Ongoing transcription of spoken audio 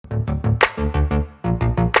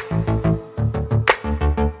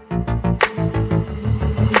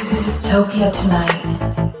Dystopia Tonight.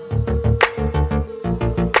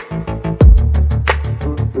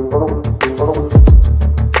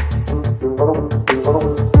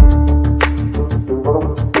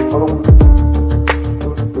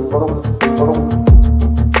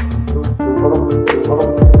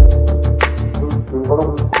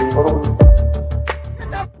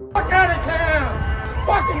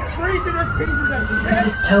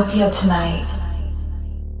 Dystopia Tonight.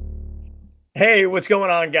 Hey, what's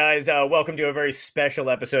going on, guys? Welcome to a very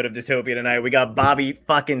special episode of Dystopia Tonight. We got Bobby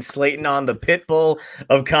fucking Slayton on, the pit bull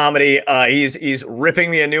of comedy. He's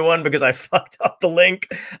ripping me a new one because I fucked up the link.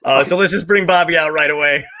 So let's just bring Bobby out right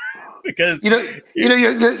away. Because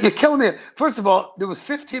you're killing me. First of all, there was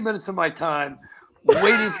 15 minutes of my time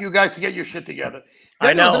waiting for you guys to get your shit together. Then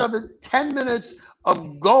I know. There was another 10 minutes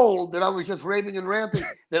of gold that I was just raving and ranting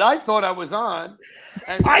that I thought I was on.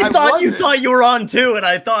 And I thought you thought you were on too, and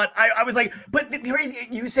I thought I was like, but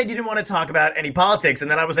you said you didn't want to talk about any politics,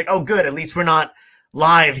 and then I was like, oh, good, at least we're not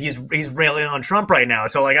live. He's railing on Trump right now,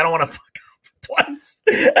 so like I don't want to fuck up twice.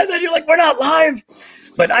 And then you're like, we're not live.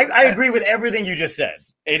 But I agree with everything you just said.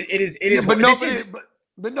 It is.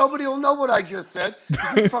 But nobody will know what I just said.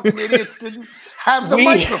 You fucking idiots didn't have the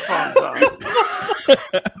microphones on.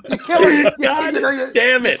 You're killing me.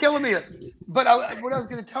 Damn it. You're killing me. But what I was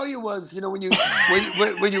going to tell you was, when you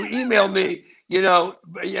email me,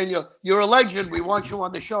 and you're a legend, we want you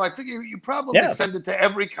on the show. I figure you probably send it to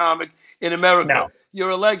every comic in America. No. You're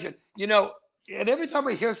a legend. And every time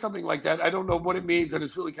I hear something like that, I don't know what it means, and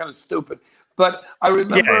it's really kind of stupid. But I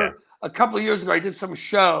remember a couple of years ago, I did some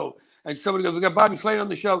show, and somebody goes, we got Bobby Slayton on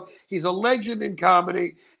the show. He's a legend in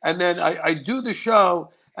comedy. And then I do the show,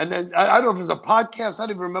 and then I don't know if it was a podcast. I don't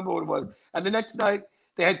even remember what it was. And the next night,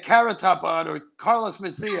 they had Carrot Top on, or Carlos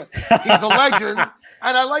Mencia. He's a legend,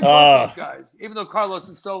 and I like both those guys, even though Carlos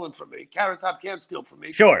is stolen from me. Carrot Top can't steal from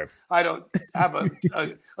me. Sure. I don't have a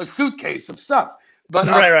suitcase of stuff. But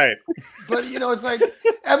right. But, it's like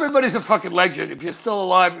everybody's a fucking legend if you're still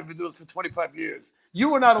alive, if you've been doing this for 25 years. You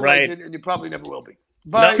were not a legend, and you probably never will be.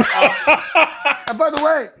 But, and by the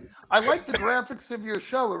way, I like the graphics of your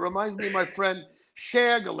show. It reminds me of my friend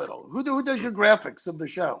Shag a little. Who does your graphics of the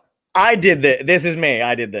show? I did this. This is me.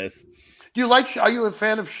 I did this. Do you like? Are you a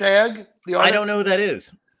fan of Shag, the artist? I don't know who that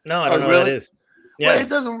is. No, I don't know who that is. Yeah, well, it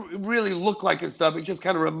doesn't really look like his stuff. It just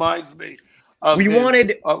kind of reminds me of. We wanted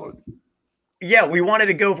to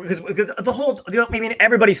go because the whole.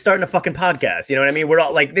 Everybody's starting a fucking podcast. You know what I mean? We're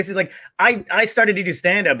all like, this is like, I started to do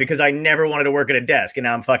stand up because I never wanted to work at a desk, and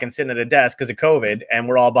now I'm fucking sitting at a desk because of COVID, and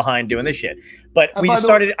we're all behind doing this shit. But we just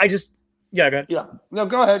started. Yeah, go ahead. Yeah. No,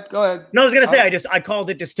 go ahead. No, I was going to say, I called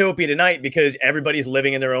it Dystopia Tonight because everybody's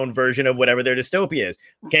living in their own version of whatever their dystopia is.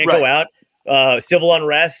 Can't go out, civil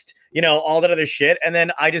unrest, all that other shit. And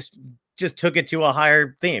then I just took it to a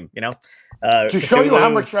higher theme, to show you how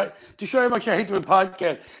much I hate doing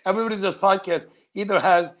podcasts. Everybody that does podcasts either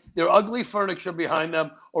has their ugly furniture behind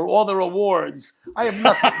them or all their awards. I have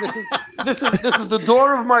nothing. This is the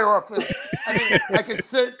door of my office. I can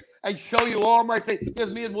sit and show you all my things.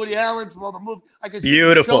 Here's me and Woody Allen from all the movies. I can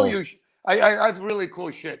show you. I have really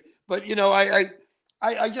cool shit. But I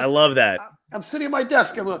love that. I'm sitting at my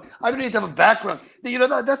desk. I don't need to have a background.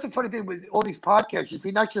 That's the funny thing with all these podcasts. You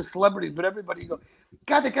see, not just celebrities, but everybody. You go,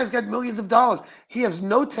 God, that guy's got millions of dollars. He has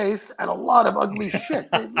no taste and a lot of ugly shit.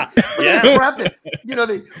 Here's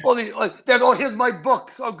my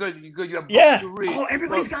books. Oh, good. You have books to read. Oh,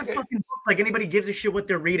 everybody's got fucking books. Like anybody gives a shit what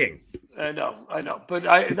they're reading. I know. But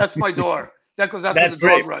that's my door. That goes out to the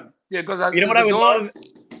dog run. Yeah, it goes out. You know what I would love?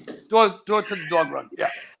 Door to the dog run. Yeah.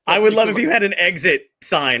 I would love if you had an exit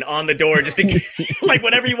sign on the door, just in case, like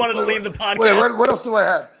whenever you wanted to leave the podcast. Wait, what else do I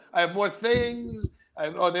have? I have more things.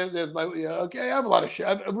 There's my. Yeah, okay, I have a lot of shit.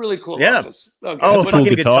 I'm really cool. Office. Okay. Oh,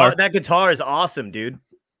 fucking guitar! That guitar is awesome, dude.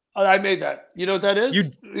 I made that. You know what that is? You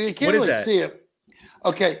can't really see it.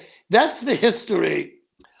 Okay, that's the history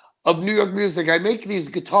of New York music. I make these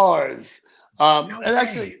guitars, and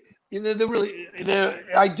actually,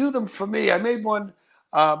 I do them for me. I made one.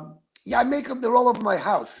 I make them. They're all over my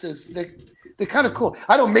house. They're kind of cool.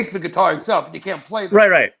 I don't make the guitar itself. You can't play them.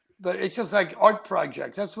 Right. But it's just like art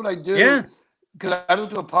projects. That's what I do. Yeah. Because I don't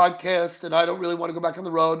do a podcast, and I don't really want to go back on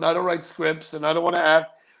the road, and I don't write scripts, and I don't want to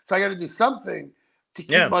act. So I got to do something to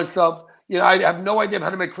keep myself. I have no idea how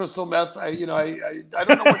to make crystal meth. I don't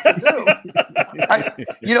know what to do.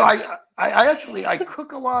 I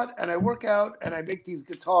cook a lot, and I work out, and I make these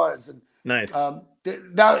guitars. And nice. I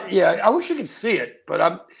wish you could see it, but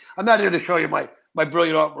I'm not here to show you my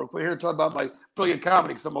brilliant artwork. We're here to talk about my brilliant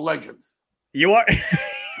comedy, because I'm a legend. You are.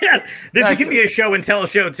 Yes, this can be a show and tell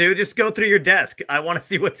show too. Just go through your desk. I want to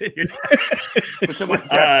see what's in your desk.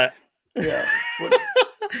 Yeah.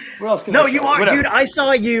 What else can I No, say? you are, Whatever. dude. I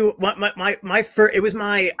saw you. My first. It was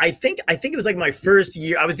my. I think it was like my first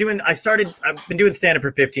year. I've been doing stand up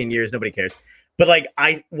for 15 years. Nobody cares. But like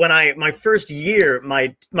my first year,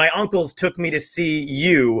 my uncles took me to see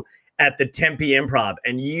you at the Tempe Improv,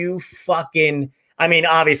 and you fucking. I mean,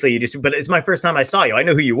 obviously you just. But it's my first time I saw you. I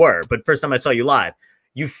know who you were, but first time I saw you live,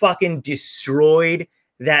 you fucking destroyed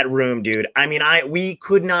that room, dude. I mean, we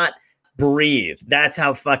could not breathe. That's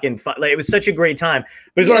how fucking fun. Like, it was such a great time.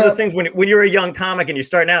 But it's one of those things when you're a young comic and you're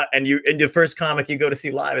starting out and the first comic you go to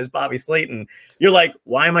see live is Bobby Slayton. You're like,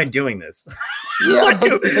 why am I doing this? Yeah,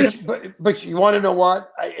 but you want to know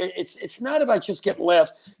what? It's not about just getting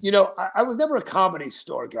laughs. You know, I was never a Comedy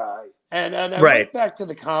Store guy. And I went back to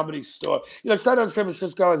the Comedy Store. You know, I started out in San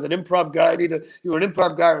Francisco as an improv guy. And either you were an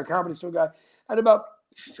improv guy or a Comedy Store guy. And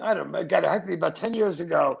I don't know, God, it had to be about 10 years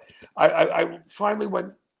ago, I finally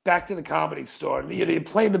went back to the Comedy Store. And you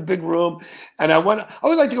play in the big room. And I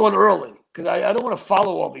always like to go in early because I don't want to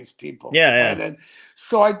follow all these people. Yeah. And then,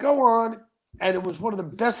 so I go on, and it was one of the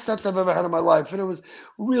best sets I've ever had in my life. And it was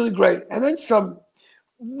really great. And then some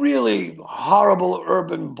really horrible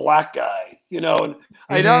urban black guy, you know. And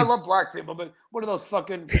I know I love black people, but one of those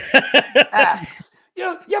fucking acts. You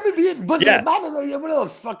know, you ever be in one of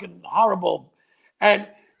those fucking horrible, and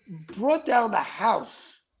brought down the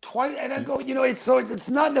house twice. And I go, you know, it's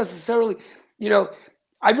not necessarily, you know,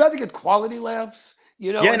 I'd rather get quality laughs,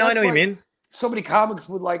 you know. Yeah, no, I know what you mean. So many comics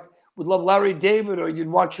would love Larry David, or you'd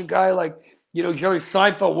watch a guy like, you know, Jerry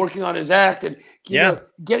Seinfeld working on his act and you know,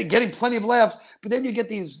 getting plenty of laughs. But then you get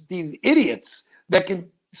these idiots that can.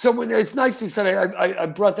 So when it's nice you said I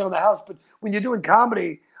brought down the house, but when you're doing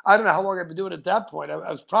comedy, I don't know how long I've been doing it at that point. I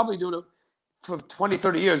was probably doing it for 20,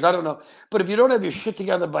 30 years. I don't know. But if you don't have your shit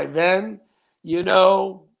together by then, you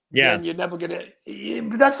know, then you're never going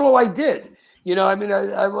to. That's all I did. You know, I mean,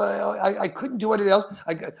 I couldn't do anything else.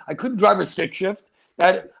 I couldn't drive a stick shift.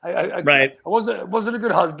 I wasn't a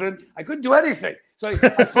good husband. I couldn't do anything. So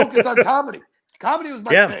I focused on comedy. Comedy was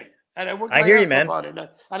my thing. And I worked my ass off on it.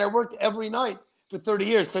 And I worked every night for 30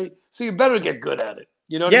 years. So you better get good at it.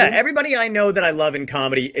 You know what I mean? Everybody I know that I love in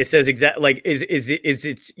comedy, it says exactly like is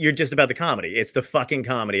it you're just about the comedy. It's the fucking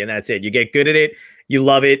comedy, and that's it. You get good at it, you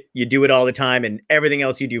love it, you do it all the time, and everything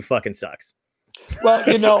else you do fucking sucks. Well,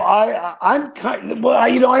 you know, I'm kind of, well,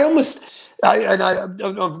 you know, I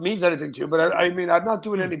don't know if it means anything to you, but I mean, I'm not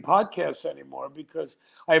doing any podcasts anymore because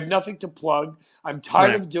I have nothing to plug. I'm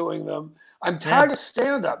tired of doing them. I'm tired of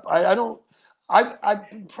stand-up. I've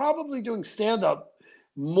been probably doing stand-up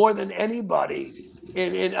more than anybody.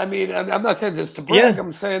 I mean, I'm not saying this to brag.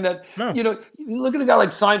 I'm saying that, you know, you look at a guy like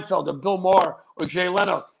Seinfeld or Bill Maher or Jay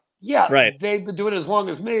Leno. Yeah, they've been doing it as long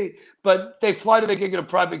as me, but they fly to the gig in a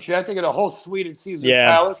private jet. They get a whole suite at Caesar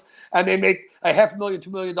Palace, and they make $500,000, $2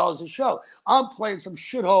 million a show. I'm playing some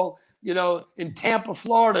shithole, you know, in Tampa,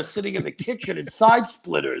 Florida, sitting in the kitchen at Side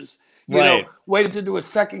Splitters, you know, waiting to do a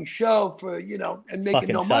second show for, you know, and making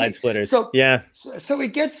fucking no Side money. Splitters. So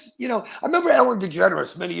it gets, you know, I remember Ellen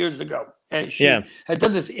DeGeneres many years ago, and she had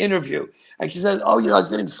done this interview, and she said, "Oh, you know, I was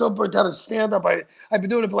getting so burnt out of stand-up. I've been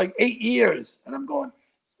doing it for like 8 years," and I'm going,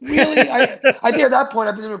 really? I think at that point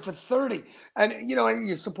I've been doing it for 30, and you know, and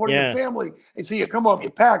you're supporting your family, and so you come home, you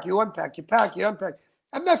pack, you unpack, you pack, you unpack.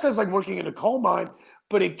 I'm not saying it's like working in a coal mine,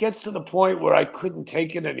 but it gets to the point where I couldn't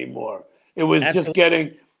take it anymore. It was just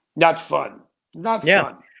getting not fun. But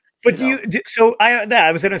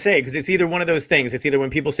I was going to say, because it's either one of those things. It's either when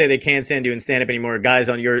people say they can't stand doing stand up anymore, guys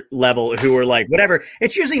on your level who are like, whatever.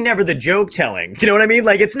 It's usually never the joke telling. You know what I mean?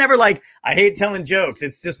 Like, it's never like, I hate telling jokes.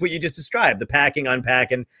 It's just what you just described, the packing,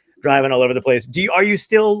 unpacking, driving all over the place. Are you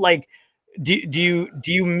still like, do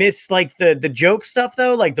you miss like the joke stuff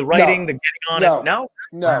though? Like the writing, the getting on it?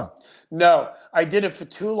 No. I did it for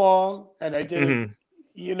too long, and I did it,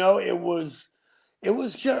 you know, it was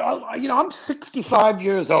just, you know, I'm 65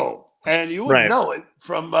 years old, and you wouldn't know it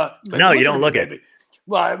from. No, you don't look it.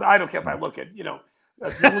 Well, I don't care if I look it. You know,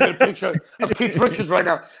 if you look at a picture of Keith Richards right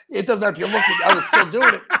now, it doesn't matter if you look it. I was still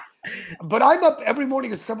doing it. But I'm up every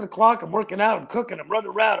morning at 7 o'clock. I'm working out. I'm cooking. I'm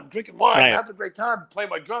running around. I'm drinking wine. I'm having a great time. Playing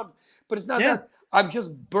my drums. But it's not that. I'm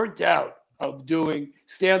just burnt out of doing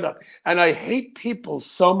stand-up, and I hate people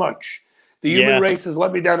so much. The human race has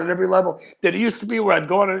let me down at every level. That it used to be where I'd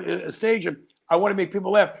go on a stage and I want to make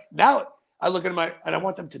people laugh. Now I look at and I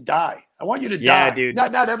want them to die. I want you to die. Dude.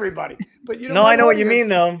 Not everybody, but you know. No, I know what you mean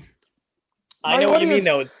though. I know what you mean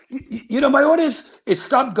though. You know, my audience, it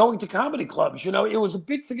stopped going to comedy clubs. You know, it was a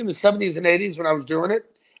big thing in the 70s and 80s when I was doing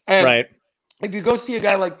it. And if you go see a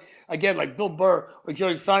guy like Bill Burr or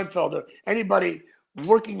Jerry Seinfeld or anybody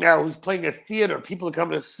working now who's playing a theater, people are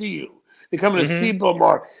coming to see you. They come in a Mhm. Seaboom,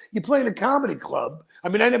 or you play in a comedy club. I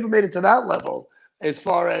mean, I never made it to that level as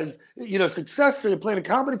far as, success. So you're playing a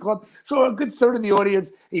comedy club. So a good third of the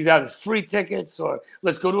audience, he's either free tickets or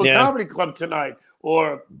let's go to a Yeah. comedy club tonight,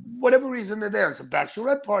 or whatever reason they're there. It's a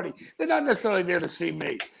bachelorette party. They're not necessarily there to see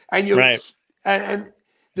me. And you're Right. and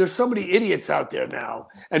there's so many idiots out there now.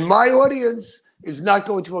 And my audience is not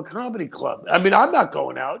going to a comedy club. I mean, I'm not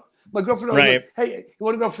going out. My girlfriend always Right. goes, hey, you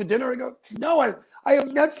want to go for dinner? I go, no, I have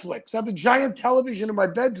Netflix. I have a giant television in my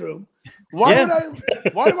bedroom. Why Yeah. do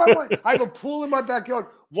I want, I have a pool in my backyard.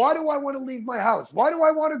 Why do I want to leave my house? Why do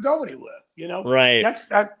I want to go anywhere? Right.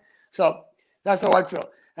 So that's how I feel.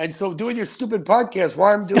 And so doing your stupid podcast,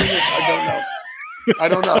 why I'm doing this, I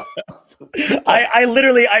don't know.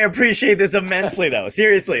 I appreciate this immensely though.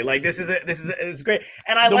 Seriously. Like this is great.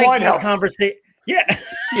 And I The like wine this helps. conversation. Yeah.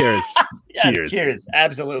 Cheers. Yes, cheers.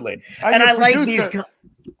 Absolutely. And your I like producer- these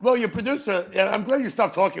Well, your producer, and I'm glad you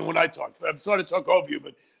stopped talking when I talk. But I'm sorry to talk over you,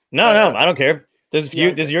 but No, I don't care. This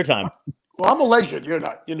is your time. well, I'm a legend. You're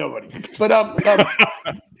not. You're nobody. But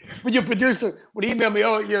but your producer would email me.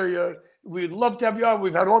 Oh, we'd love to have you on.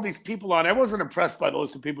 We've had all these people on. I wasn't impressed by the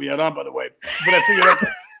list of people you had on, by the way. But I figured out.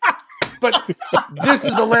 But this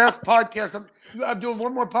is the last podcast. I'm doing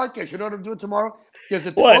one more podcast. You know what I'm doing tomorrow? There's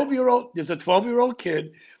a 12-year-old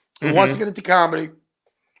kid who wants to get into comedy,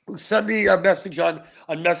 who sent me a message on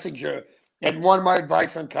Messenger and wanted my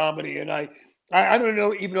advice on comedy. And I don't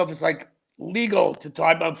know even know if it's like legal to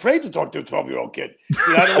talk. I'm afraid to talk to a 12-year-old kid.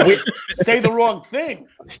 I don't want to say the wrong thing.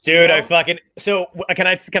 Dude, so can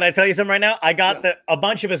I tell you something right now? I got a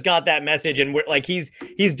bunch of us got that message, and we're like, he's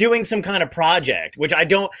doing some kind of project, which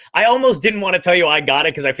I almost didn't want to tell you I got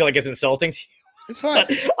it because I feel like it's insulting to you. It's fine.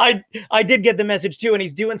 But I did get the message too, and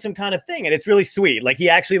he's doing some kind of thing, and it's really sweet. Like he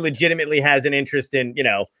actually legitimately has an interest in,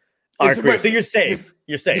 our career. So you're safe.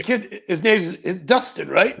 You're safe. The kid, his name is Dustin,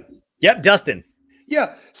 right? Yep, Dustin.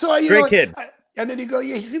 Yeah. So Great kid. And then you go,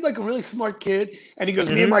 yeah, he seemed like a really smart kid. And he goes,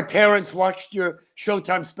 me and my parents watched your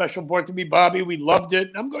Showtime special, Born to Be Bobby. We loved it.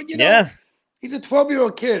 And I'm going, he's a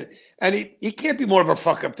 12-year-old kid, and he can't be more of a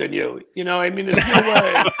fuck up than you. I mean, there's no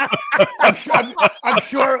way. I'm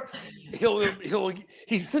sure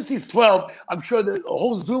since he's 12, I'm sure the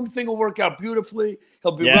whole Zoom thing will work out beautifully.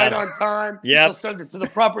 He'll be right on time. Yep. He'll send it to the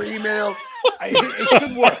proper email. It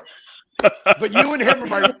should work. But you and him are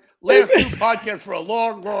my last two podcasts for a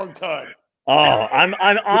long, long time. Oh,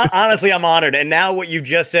 honestly, I'm honored. And now what you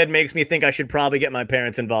just said makes me think I should probably get my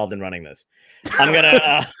parents involved in running this. I'm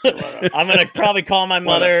gonna probably call my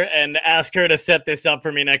mother and ask her to set this up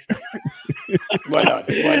for me next time. Why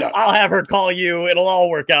not? I'll have her call you. It'll all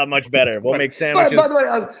work out much better. We'll make sandwiches. By the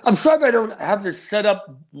way, I'm sorry if I don't have this set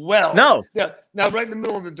up well. No. Yeah. Now, right in the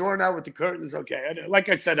middle of the door now with the curtains. Okay. Like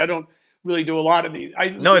I said, I don't really do a lot of these.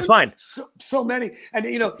 No, it's fine. So many, and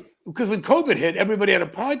because when COVID hit, everybody had a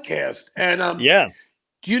podcast, and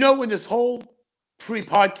do you know when this whole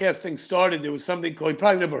pre-podcast thing started? There was something called, you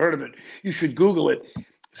probably never heard of it. You should Google it.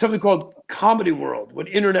 Something called Comedy World, when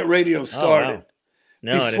internet radio started. Oh, wow.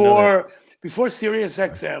 No, I didn't know that. Before Sirius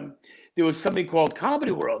XM, there was something called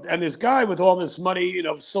Comedy World, and this guy with all this money,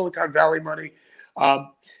 Silicon Valley money,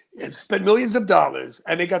 spent millions of dollars,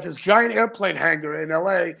 and they got this giant airplane hangar in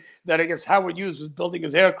LA that I guess Howard Hughes was building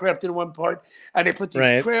his aircraft in one part, and they put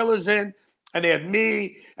these trailers in, and they had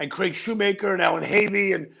me and Craig Shoemaker and Alan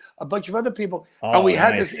Havey and a bunch of other people, and we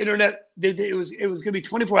had this internet. It was going to be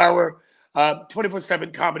 24-hour,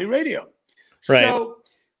 24/7 comedy radio. Right. So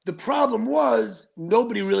the problem was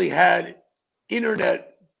nobody really had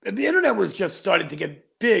internet. The internet was just starting to get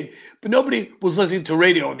big, but nobody was listening to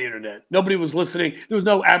radio on the internet. Nobody was listening. There was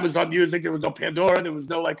no Amazon Music. There was no Pandora. There was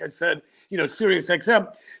no, like I said, Sirius XM.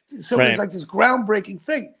 So it was like this groundbreaking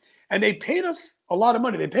thing. And they paid us a lot of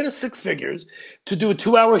money. They paid us six figures to do a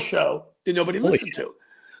 2-hour show that nobody listened to.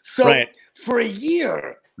 So for a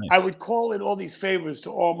year, I would call in all these favors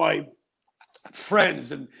to all my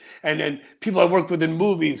friends and people I worked with in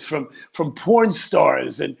movies, from porn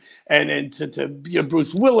stars and to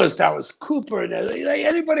Bruce Willis, Alice Cooper, and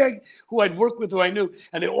anybody who I'd worked with, who I knew,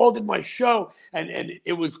 and they all did my show, and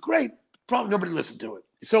it was great. Probably nobody listened to it.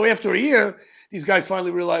 So after a year, these guys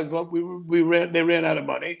finally realized, well, they ran out of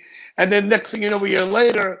money, and then next thing you know, a year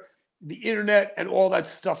later, the internet and all that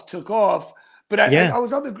stuff took off. But I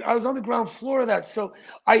was on the ground floor of that, so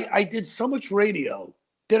I did so much radio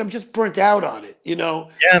that I'm just burnt out on it,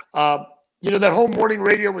 that whole morning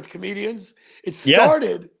radio with comedians. It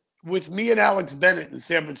started with me and Alex Bennett in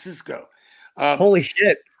San Francisco. Holy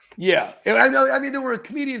shit! Yeah, I know. I mean, there were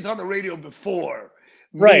comedians on the radio before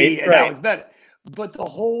me and Alex Bennett, but the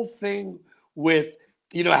whole thing with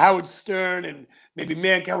Howard Stern and maybe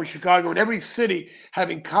Mancow in Chicago and every city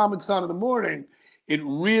having comics on in the morning. It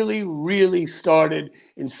really, really started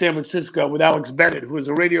in San Francisco with Alex Bennett, who was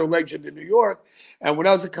a radio legend in New York. And when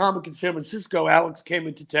I was a comic in San Francisco, Alex came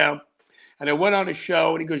into town and I went on a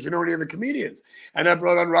show and he goes, you know any other comedians? And I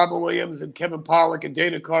brought on Robin Williams and Kevin Pollak and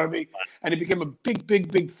Dana Carvey, and it became a big, big,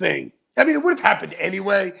 big thing. I mean, it would have happened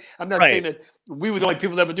anyway. I'm not saying that we were the only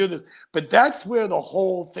people that ever do this, but that's where the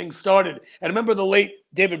whole thing started. And I remember the late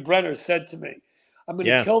David Brenner said to me, I'm going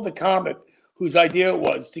to kill the comic whose idea it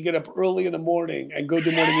was to get up early in the morning and go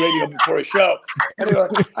do morning radio before a show. And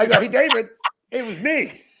I go, hey, David, it was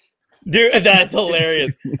me. Dude, that's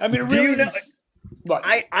hilarious. I mean, it really what?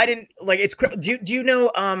 I didn't like it's. Do you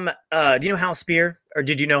know Hal Spear, or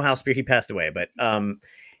did you know Hal Spear? He passed away, but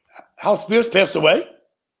Hal Spear's passed away.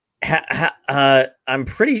 I'm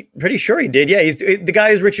pretty sure he did. Yeah, he's the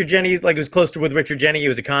guy who's Richard Jenney. Like was close to with Richard Jenney.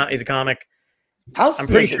 He's a comic. Hal Spear.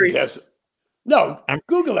 I'm pretty sure. No,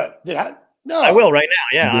 Google it. No, I will right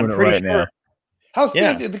now. Yeah, I'm pretty sure. Now. Hal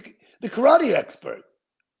Spear, the karate expert.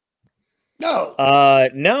 No.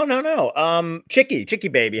 No. Chicky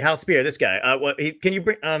baby, Hal Spear. This guy. Can you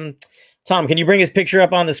bring Tom? Can you bring his picture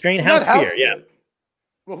up on the screen? Hal Spear. Yeah.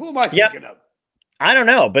 Well, who am I thinking of? I don't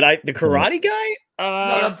know, but the karate guy.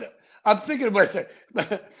 No, I'm thinking of myself.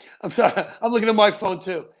 I'm sorry. I'm looking at my phone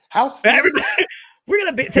too. Hal Spear. We're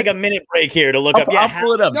gonna take a minute break here to look up. I'll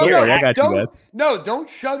pull it up. No, I got you guys. No, don't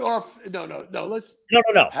shut off. No. Let's.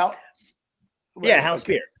 No. Hal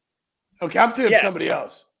Spear. Okay, I'm thinking of somebody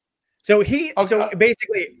else. So so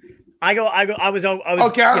basically, I was.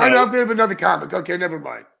 Okay, I'm thinking of another comic. Okay, never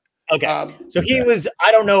mind. Okay, so he was.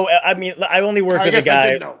 I don't know. I mean, I only worked with a guy. I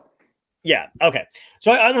didn't know. Yeah. Okay.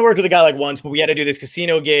 So I only worked with a guy like once, but we had to do this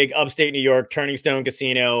casino gig, upstate New York, Turning Stone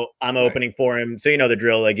Casino. I'm opening for him, so you know the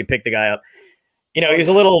drill. Like you pick the guy up. He was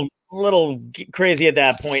a little crazy at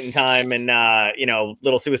that point in time, and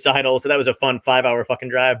little suicidal. So that was a fun 5-hour fucking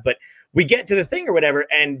drive. But we get to the thing or whatever,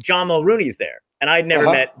 and John Mulrooney's there, and I'd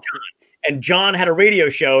never met John. And John had a radio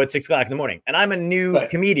show at 6 o'clock in the morning, and I'm a new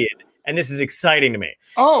comedian, and this is exciting to me.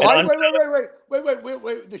 Oh,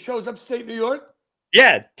 wait! The show's upstate New York.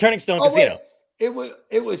 Yeah, Turning Stone Casino. Wait.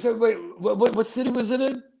 It was. What city was it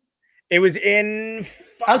in? It was in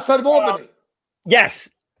outside of Albany. Yes.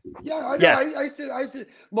 Yeah, I know. Yes. I said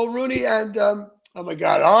Mulrooney and oh my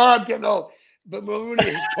God, I'm getting old. But Mulrooney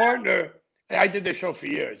and his partner, I did this show for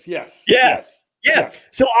years. Yes. Yeah.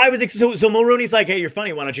 So I was so Mulrooney's like, hey, you're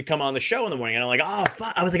funny. Why don't you come on the show in the morning? And I'm like, oh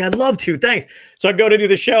fuck. I was like, I'd love to. Thanks. So I go to do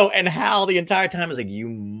the show, and Hal the entire time was like, you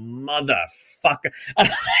motherfucker. And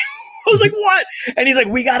I was like, what? And he's like,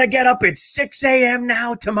 we got to get up at 6 a.m.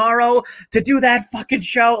 now tomorrow to do that fucking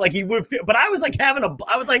show. Like he would feel, but I was like I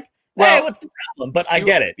was like, hey, what's the problem? But I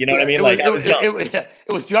get it. You know what I mean?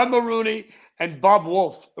 It was John Mulrooney and Bob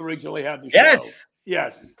Wolf originally had the show.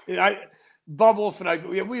 Yes. Bob Wolf and I,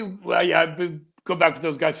 I've been go back with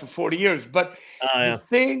those guys for 40 years. But the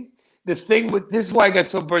thing with this is why I got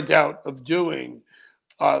so burnt out of doing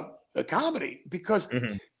a comedy, because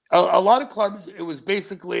a lot of clubs, it was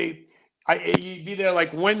basically you'd be there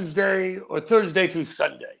like Wednesday or Thursday through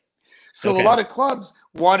Sunday. So a lot of clubs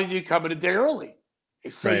wanted you to come in a day early,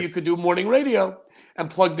 so you could do morning radio and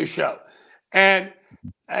plug the show. And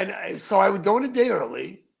so I would go in a day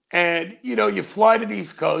early, and you fly to the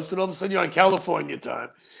East Coast, and all of a sudden you're on California time,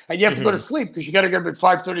 and you have to go to sleep because you got to get up at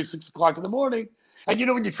 5:30, 6 o'clock in the morning. And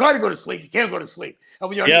when you try to go to sleep, you can't go to sleep. And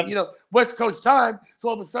when you're on, West Coast time, so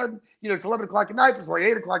all of a sudden, it's 11 o'clock at night before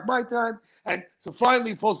 8 o'clock my time. And so finally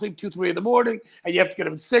you fall asleep 2, 3 in the morning, and you have to get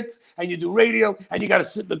up at 6, and you do radio, and you got to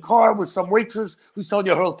sit in the car with some waitress who's telling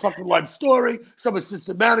you her whole fucking life story, some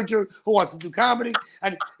assistant manager who wants to do comedy.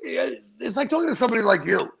 And it's like talking to somebody like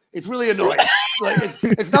you. It's really annoying.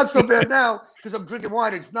 It's not so bad now because I'm drinking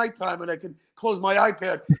wine. It's nighttime and I can close my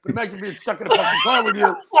iPad. But imagine being stuck in a fucking car with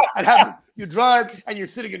you and you drive and you're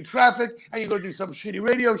sitting in traffic and you go do some shitty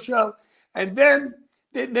radio show, and then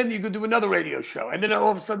you go do another radio show, and then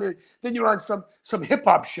all of a sudden then you're on some hip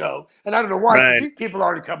hop show, and I don't know why, because these people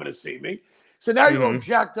aren't coming to see me. So now you're all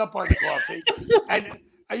jacked up on the coffee, and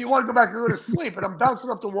you want to go back and go to sleep, and I'm bouncing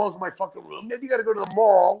off the walls of my fucking room. Then you got to go to the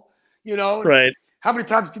mall, Right. How many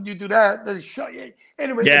times can you do that?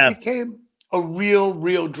 Anyway, it became a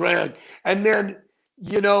real drag. And then,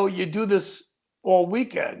 you do this all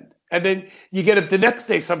weekend. And then you get up the next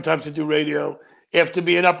day sometimes to do radio after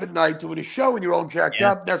being up at night doing a show, and you're all jacked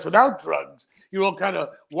up. That's without drugs. You're all kind of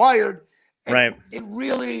wired. And right. It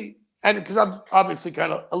really, and because I'm obviously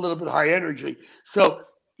kind of a little bit high energy. So,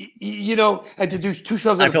 and to do 2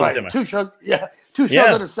 shows on a Friday, 2 shows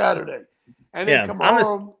on a Saturday. And then come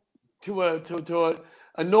home to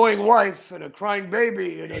annoying wife and a crying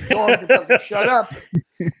baby and a dog that doesn't shut up.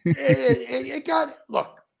 It got,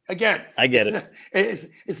 look, again, I get it.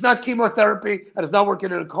 It's not chemotherapy and it's not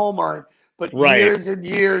working in a coal mine, but years and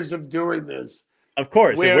years of doing this. Of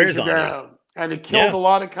course, it wears you on down. you. And it killed a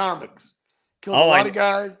lot of comics. Killed a lot of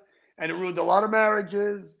guys, and it ruined a lot of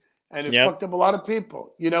marriages, and it fucked up a lot of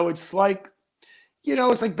people. You know, it's like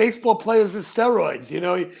baseball players with steroids. You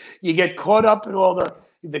know, you get caught up in all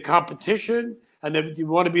the competition, and then you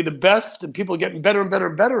want to be the best, and people are getting better and better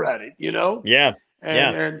and better at it. You know. Yeah.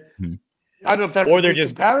 And I don't know if that's a good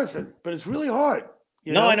comparison, but it's really hard.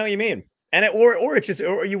 No, I know what you mean. And it's just,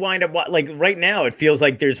 or you wind up like right now, it feels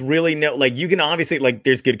like there's really no, like you can obviously, like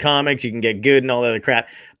there's good comics, you can get good and all that other crap,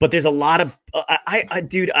 but there's a lot of,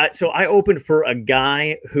 so I opened for a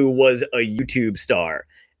guy who was a YouTube star,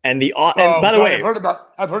 and by the way,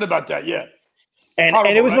 I've heard about that. Yeah.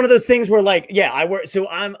 And it was one of those things where like, so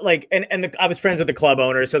I'm like, I was friends with the club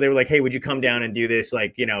owner. So they were like, hey, would you come down and do this?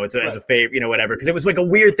 Like, you know, as a favor, you know, whatever. Cause it was like a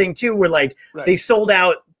weird thing too, where like they sold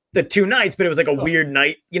out the 2 nights, but it was like a weird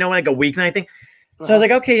night, you know, like a weeknight thing. So I was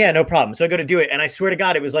like, okay, yeah, no problem. So I go to do it. And I swear to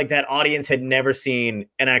God, it was like that audience had never seen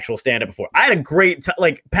an actual stand-up before. I had a great time,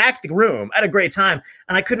 like packed the room. I had a great time.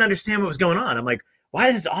 And I couldn't understand what was going on. I'm like, why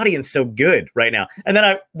is this audience so good right now? And then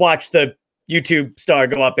I watched the YouTube star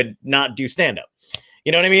go up and not do stand-up.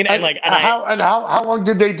 You know what I mean? And how long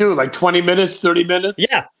did they do? Like 20 minutes, 30 minutes?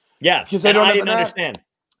 Yeah. Yeah. Because I didn't understand.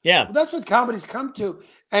 Yeah. Well, that's what comedy's come to.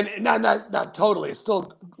 And not totally. It's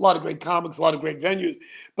still a lot of great comics, a lot of great venues.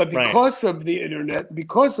 But because of the internet,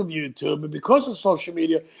 because of YouTube, and because of social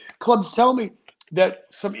media, clubs tell me that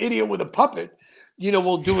some idiot with a puppet, you know,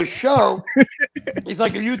 will do a show. He's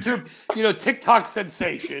like a YouTube, you know, TikTok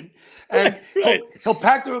sensation. And he'll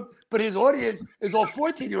pack the room. But his audience is all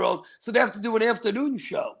 14-year-olds, so they have to do an afternoon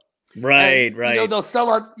show. Right. You know, they'll sell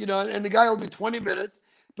out, you know, and the guy will do 20 minutes,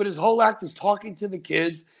 but his whole act is talking to the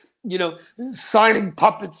kids, you know, signing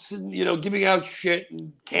puppets and, you know, giving out shit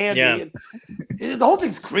and candy. Yeah. And the whole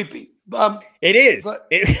thing's creepy. It is. But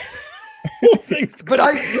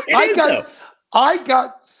I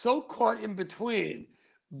got so caught in between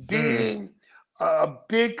being a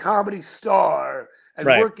big comedy star and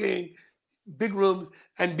working big rooms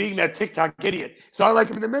and being that TikTok idiot. So I like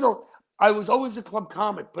in the middle. I was always a club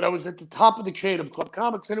comic, but I was at the top of the chain of club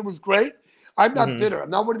comics, and it was great. I'm not bitter. I'm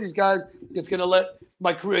not one of these guys that's going to let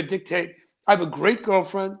my career dictate. I have a great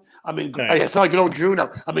girlfriend. I mean, I sound like an old Jew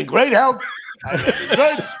now. I'm in great health.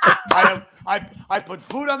 I put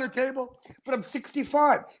food on the table, but I'm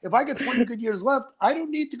 65. If I get 20 good years left, I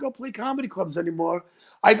don't need to go play comedy clubs anymore.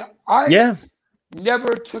 I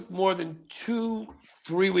never took more than 2-3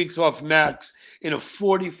 weeks off max in a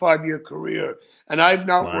 45-year career. And I've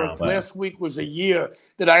not worked. Wow. Last week was a year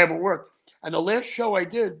that I haven't worked. And the last show I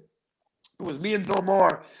did, it was me and Bill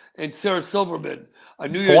Maher and Sarah Silverman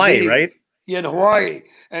on New Year's Eve. Right? Yeah, in Hawaii.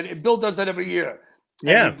 And Bill does that every year.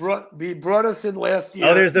 And he brought us in last year.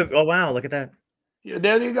 Oh, wow, look at that. Yeah,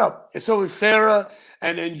 there you go. And so it was Sarah,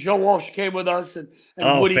 and then Joe Walsh came with us, and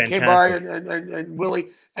Woody came by, and Willie.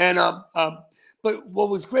 And but what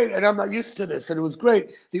was great, and I'm not used to this, and it was great,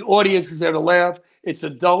 the audience is there to laugh. It's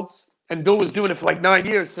adults, and Bill was doing it for like 9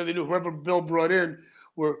 years, so they knew whoever Bill brought in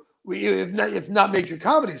were, if not major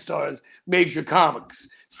comedy stars, major comics.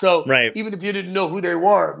 So even if you didn't know who they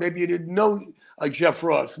were, maybe you didn't know Jeff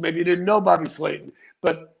Ross, maybe you didn't know Bobby Slayton,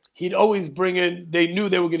 but he'd always bring in, they knew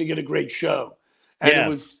they were going to get a great show. And it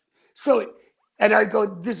was so, and I go,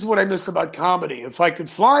 this is what I miss about comedy. If I could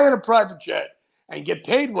fly in a private jet and get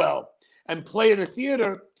paid well and play in a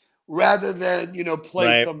theater rather than, you know,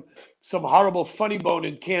 play some horrible funny bone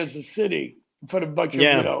in Kansas City in front of a bunch of,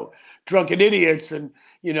 you know, drunken idiots and,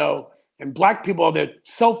 you know, and black people on their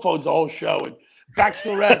cell phones the whole show and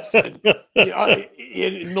bachelorettes and, you know,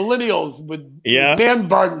 and millennials with man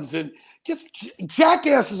buns and just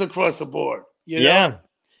jackasses across the board, you know? Yeah.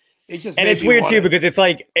 It's weird too, because it's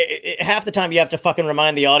like half the time you have to fucking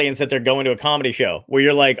remind the audience that they're going to a comedy show where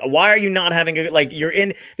you're like, why are you not having this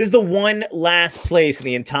is the one last place in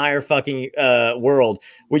the entire fucking world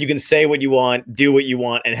where you can say what you want, do what you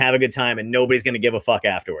want, and have a good time, and nobody's going to give a fuck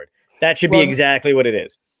afterward. That should be exactly what it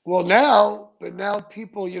is. Well, now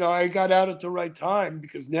people, you know, I got out at the right time,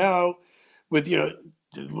 because now with, you know,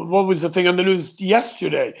 what was the thing on the news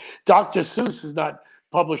yesterday? Dr. Seuss is not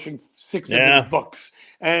publishing 6 of his books.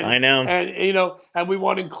 And I know. And, you know, and we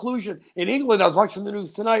want inclusion. In England, I was watching the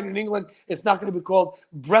news tonight. In England, it's not going to be called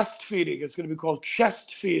breastfeeding. It's going to be called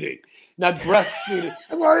chest feeding, not breastfeeding.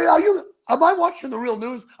 Am I watching the real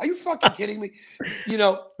news? Are you fucking kidding me? You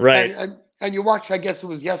know, and you watch, I guess it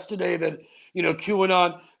was yesterday that, you know,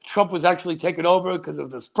 QAnon, Trump was actually taken over because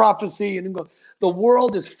of this prophecy. And The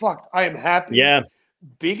world is fucked. I am happy. Yeah.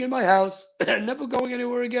 Being in my house and never going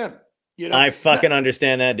anywhere again. You know, I fucking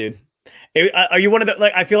understand that, dude. Are you one of the,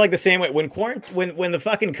 like, I feel like the same way when the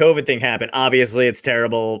fucking COVID thing happened, obviously it's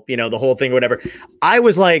terrible, you know, the whole thing or whatever. I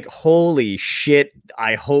was like, holy shit,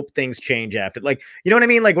 I hope things change after, like, you know what I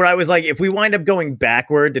mean? Like, where I was like, if we wind up going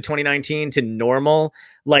backward to 2019 to normal,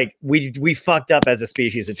 like we fucked up as a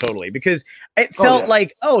species totally, because it felt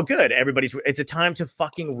like, oh, good, it's a time to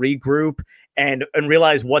fucking regroup and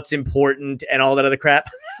realize what's important and all that other crap.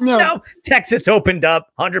 No, Texas opened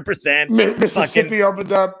up 100%. Mississippi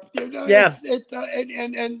opened up. You know, yeah,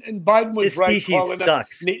 and Biden was right. Species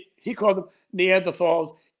sucks. He called them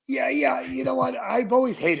Neanderthals. Yeah. You know what? I've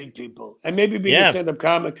always hated people, and maybe being a stand-up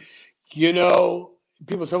comic, you know,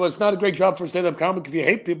 people say, well, it's not a great job for a stand-up comic if you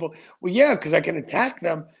hate people. Well, yeah, because I can attack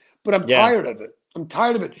them, but I'm tired of it. I'm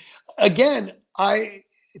tired of it. Again,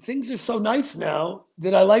 things are so nice now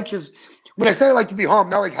that I like just. When I say I like to be home,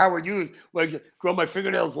 not like Howard Hughes, where I just grow my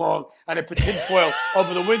fingernails long and I put tinfoil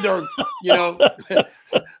over the windows, you know,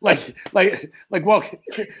 like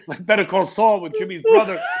Better Call Saul with Jimmy's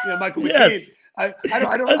brother, you know, Michael McKean. I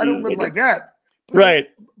don't live like that. But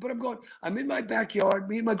but I'm in my backyard.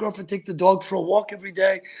 Me and my girlfriend take the dog for a walk every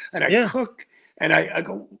day, and I cook, and I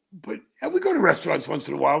go. And we go to restaurants once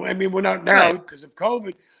in a while. I mean, we're not now because of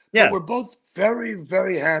COVID. But we're both very,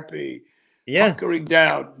 very happy. Hunkering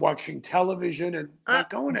down, watching television, and not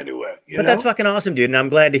going anywhere. But that's fucking awesome, dude. And I'm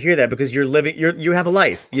glad to hear that, because you're living, you have a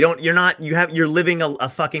life. You're living a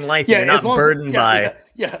fucking life. Yeah, you're not burdened by.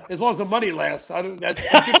 Yeah, as long as the money lasts. That's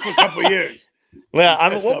good for a couple of years. Well,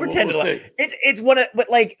 we'll pretend it's one of, but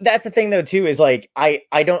like, that's the thing though too, is like, I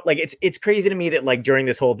don't like, it's crazy to me that like during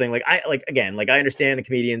this whole thing, like I understand the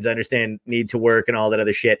comedians, I understand need to work and all that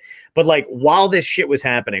other shit. But like, while this shit was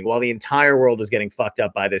happening, while the entire world was getting fucked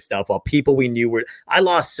up by this stuff, while people we knew I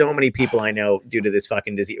lost so many people I know due to this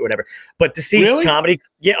fucking disease or whatever. But to see comedy.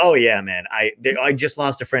 Yeah. Oh yeah, man. I just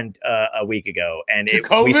lost a friend a week ago, and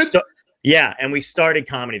yeah, and we started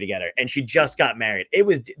comedy together, and she just got married. It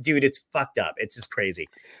was, dude, it's fucked up. It's just crazy.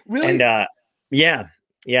 Really? And yeah.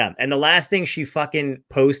 And the last thing she fucking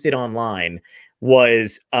posted online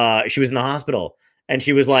was she was in the hospital, and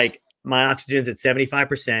she was like, my oxygen's at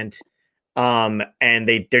 75%. And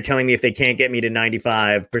they're telling me if they can't get me to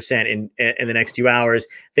 95% in the next 2 hours,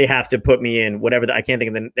 they have to put me in whatever I can't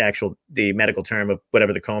think of the medical term of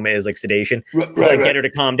whatever the coma is, like sedation, get her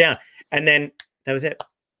to calm down. And then that was it.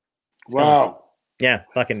 Wow. Yeah,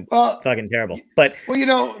 fucking terrible. But you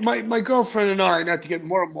know, my girlfriend and I, not to get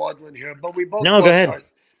more maudlin here, but we both. No, go ahead.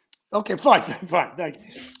 Okay, fine. Thank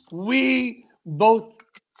you. We both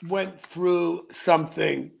went through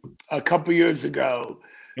something a couple years ago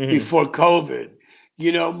before COVID.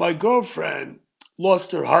 You know, my girlfriend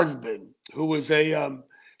lost her husband, who was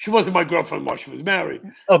she wasn't my girlfriend while she was married.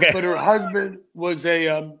 Okay. But her husband was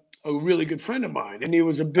a really good friend of mine, and he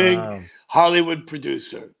was a big Hollywood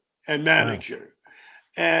producer and manager.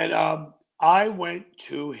 And I went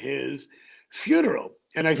to his funeral,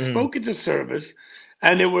 and I spoke at the service,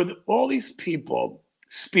 and there were all these people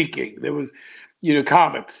speaking. There was, you know,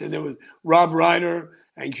 comics, and there was Rob Reiner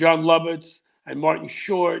and John Lovitz and Martin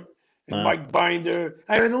Short and Mike Binder.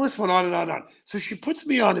 I mean, the list went on and on and on. So she puts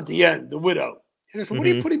me on at the end, the widow. And I said, what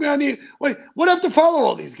are you putting me on what do I have to follow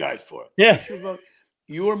all these guys for? Yeah. She was like,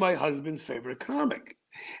 you are my husband's favorite comic.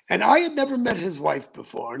 And I had never met his wife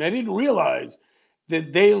before, and I didn't realize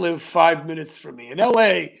that they live 5 minutes from me. In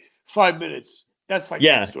LA, 5 minutes, that's like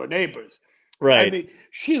next door neighbors. Right. I mean,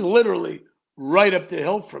 she's literally right up the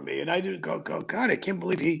hill from me. And I didn't go, God, I can't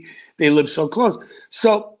believe they live so close.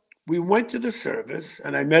 So we went to the service,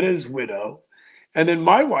 and I met his widow. And then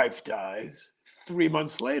my wife dies 3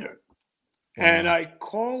 months later. And I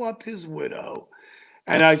call up his widow,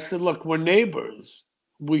 and I said, look, we're neighbors.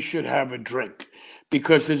 We should have a drink,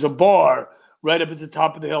 because there's a bar right up at the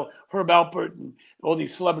top of the hill. Herb Alpert and all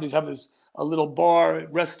these celebrities have a little bar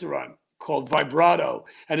restaurant called Vibrato,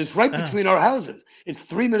 and it's right between our houses. It's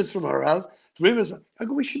 3 minutes from her house. 3 minutes. I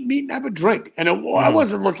go, we should meet and have a drink. And I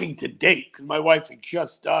wasn't looking to date because my wife had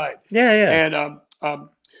just died. Yeah. And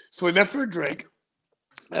so we met for a drink,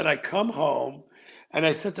 and I come home, and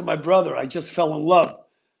I said to my brother, I just fell in love.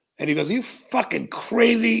 And he goes, are you fucking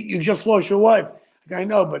crazy? You just lost your wife. I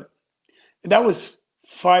know, but that was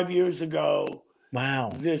 5 years ago.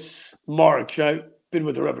 Wow. This March. I've been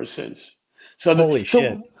with her ever since. So Holy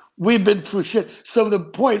shit. We've been through shit. So the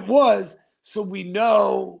point was, so we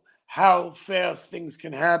know how fast things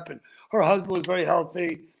can happen. Her husband was very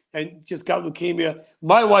healthy and just got leukemia.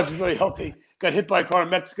 My wife is very healthy, got hit by a car in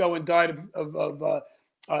Mexico and died of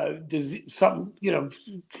something,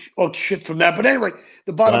 all shit from that. But anyway,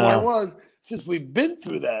 the bottom line was, since we've been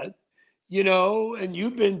through that, and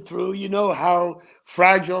you've been through, how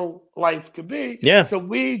fragile life could be. Yeah. So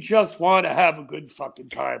we just want to have a good fucking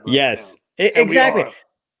time. Right yes, now. Exactly.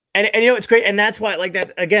 And it's great. And that's why, like,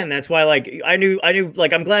 that's why, like, I knew,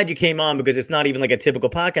 like, I'm glad you came on, because it's not even like a typical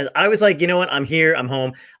podcast. I was like, you know what? I'm here. I'm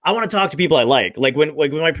home. I want to talk to people I like. Like when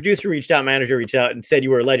my producer reached out, manager reached out and said you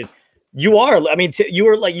were a legend. You are. I mean, you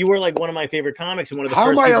were like one of my favorite comics and one of the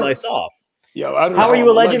first people I saw. Yeah. How are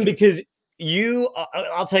you a legend? Because you,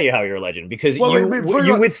 I'll tell you how you're a legend, because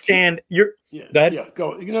you withstand your. Yeah, go ahead. Yeah,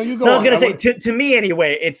 go. You go. No, I was going to say, to me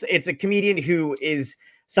anyway, it's a comedian who is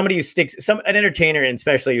somebody who sticks, an entertainer, and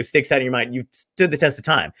especially who sticks out in your mind. You stood the test of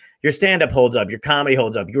time. Your stand-up holds up. Your comedy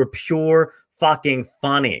holds up. You're pure fucking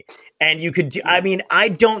funny. And you could do, I mean, I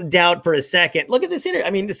don't doubt for a second. Look at this interview.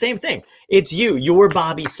 I mean, the same thing. It's you. You're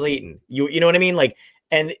Bobby Slayton. You know what I mean? Like,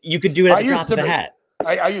 and you could do it at the drop of a hat.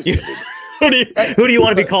 I used to be. Who do you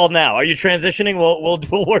want to be called now? Are you transitioning?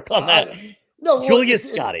 We'll work on that. No, Julius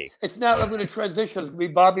Scotty. It's not. I'm going to transition. It's going to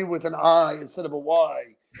be Bobby with an I instead of a Y.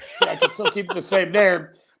 I can still keep the same name,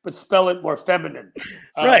 but spell it more feminine.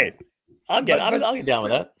 Right. I'll get down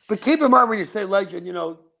with that. But keep in mind when you say legend,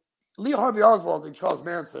 Lee Harvey Oswald and Charles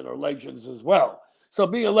Manson are legends as well. So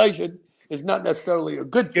being a legend is not necessarily a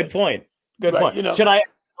good thing. Good point. Good point. Should I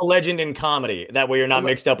a legend in comedy? That way you're not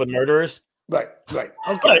mixed up with murderers? Right. Okay.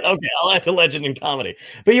 Okay. I'll add to legend in comedy.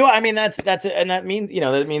 But I mean, that's and that means,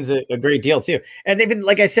 that means a great deal too. And even,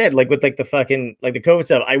 like I said, like with like the fucking, like the COVID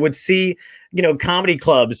stuff, I would see, comedy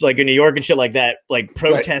clubs like in New York and shit like that, like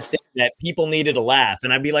protesting that people needed a laugh.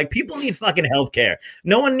 And I'd be like, people need fucking healthcare.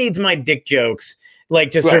 No one needs my dick jokes,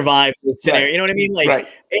 like, to survive the scenario. You know what I mean? Like,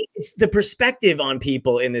 it's the perspective on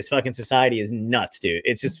people in this fucking society is nuts, dude.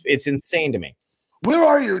 It's insane to me. Where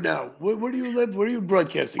are you now? Where do you live? Where are you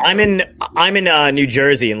broadcasting? I'm in New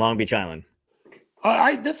Jersey, in Long Beach Island.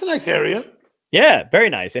 That's a nice area. Yeah, very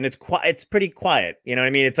nice, and it's pretty quiet. You know what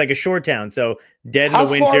I mean? It's like a shore town, so dead in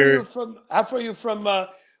the winter. How far are you from? Well,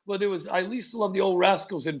 there was. I used to love the old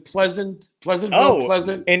Rascals in Pleasant. What?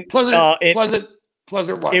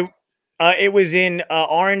 It was in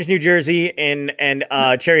Orange, New Point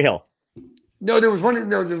and Cherry Hill. No, there was one.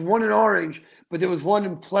 There's one in Orange. But there was one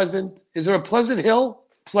in Pleasant. Is there a Pleasant Hill?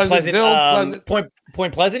 Pleasantville?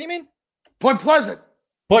 Point Pleasant, you mean? Point Pleasant.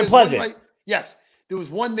 Point Pleasant. Yes. There was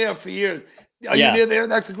one there for years. Are you near there?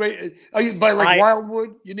 That's a great. Are you by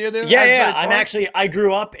Wildwood? You near there? Yeah. I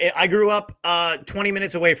grew up 20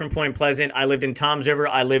 minutes away from Point Pleasant. I lived in Toms River.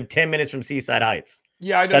 I lived 10 minutes from Seaside Heights.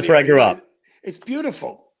 Yeah, I know. That's where I grew up. It's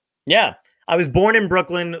beautiful. Yeah. I was born in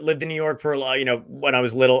Brooklyn, lived in New York for a lot. When I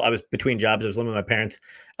was little, I was between jobs. I was living with my parents.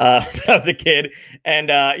 I was a kid, and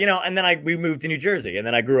and then we moved to New Jersey, and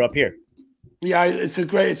then I grew up here. Yeah, it's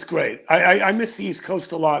great. I miss the East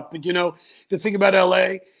Coast a lot, but the thing about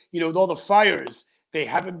LA, with all the fires, they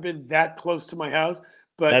haven't been that close to my house,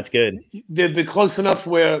 but that's good. They've been close enough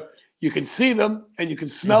where you can see them and you can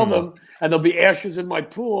smell them, and there'll be ashes in my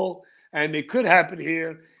pool, and they could happen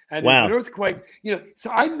here. And then earthquakes,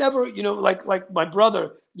 so I never, like my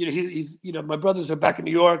brother, he's, my brothers are back in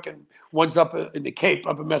New York and one's up in the Cape,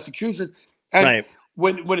 up in Massachusetts. And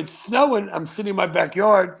when it's snowing, I'm sitting in my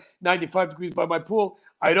backyard, 95 degrees by my pool.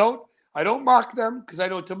 I don't mock them, because I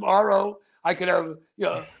know tomorrow I could have,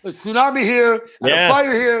 a tsunami here, and a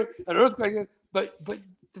fire here, an earthquake here. But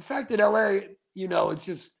the fact that LA, it's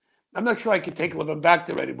just, I'm not sure I could take living back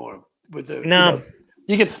there anymore with the,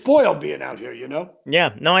 you get spoiled being out here, Yeah,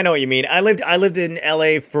 no, I know what you mean. I lived in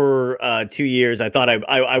LA for 2 years. I thought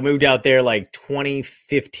I moved out there like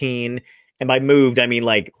 2015, and by moved I mean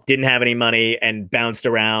like didn't have any money and bounced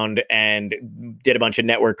around and did a bunch of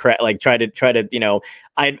network tried to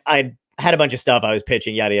I had a bunch of stuff I was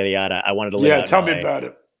pitching, yada yada yada. I wanted to live out tell in LA. Me about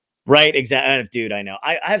it. Right, exactly, dude. I know.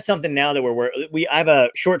 I have something now that I have a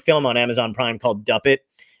short film on Amazon Prime called Dup It,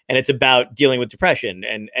 and it's about dealing with depression,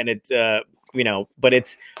 and it's but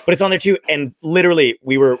it's on there too. And literally,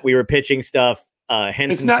 we were pitching stuff.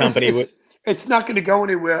 Henson's company. It's not going to go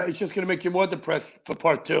anywhere. It's just going to make you more depressed for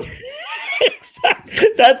part 2.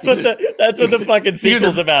 That's what the fucking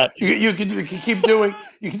sequel's about. You can keep doing.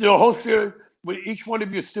 You can do a whole series with each one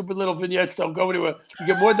of your stupid little vignettes. Don't go anywhere. You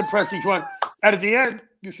get more depressed each one. And at the end,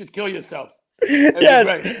 you should kill yourself.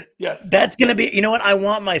 Yes. Yeah. That's going to be. You know what? I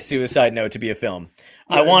want my suicide note to be a film.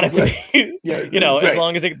 I want it to be, as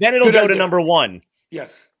long as then it'll go to number 1.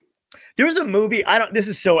 Yes. There was a movie. This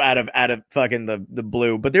is so out of fucking the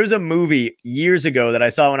blue, but there was a movie years ago that I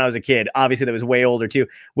saw when I was a kid. Obviously, that was way older too,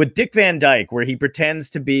 with Dick Van Dyke, where he pretends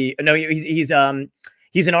to be. No, he's an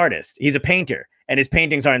artist. He's a painter, and his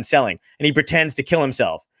paintings aren't selling, and he pretends to kill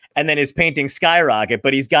himself. And then his paintings skyrocket,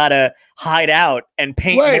 but he's got to hide out and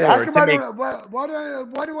paint Wait, more. how come to I make... don't?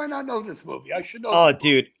 Why do I not know this movie? I should know. Oh,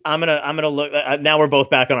 dude, I'm gonna look. Now we're both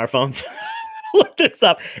back on our phones. Look this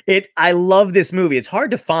up. I love this movie. It's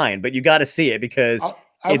hard to find, but you got to see it because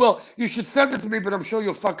I will. You should send it to me, but I'm sure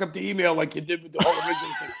you'll fuck up the email like you did with the whole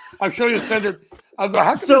original thing. I'm sure you'll send it. I'll go,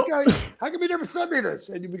 how come he never sent me this?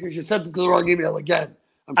 And because you sent it to the wrong email again.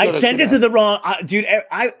 I sent it to the wrong dude.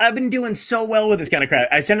 I've been doing so well with this kind of crap.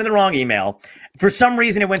 I sent it the wrong email. For some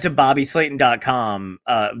reason, it went to BobbySlayton.com.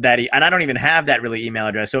 And I don't even have that really email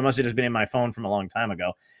address, so it must have just been in my phone from a long time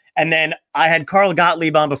ago. And then I had Carl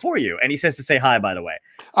Gottlieb on before you, and he says to say hi, by the way.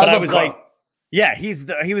 But I was Carl. Like, yeah,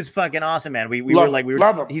 he was fucking awesome, man. We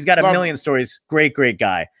were he's got a million stories. Great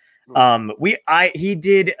guy. We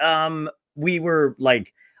were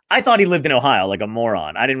like. I thought he lived in Ohio like a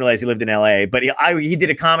moron. I didn't realize he lived in LA, but he did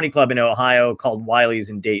a comedy club in Ohio called Wiley's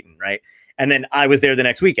in Dayton, right? And then I was there the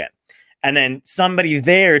next weekend. And then somebody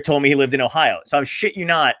there told me he lived in Ohio. So I shit you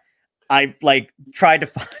not, I like tried to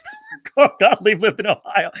find Carl Gottlieb lived in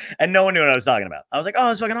Ohio, and no one knew what I was talking about. I was like,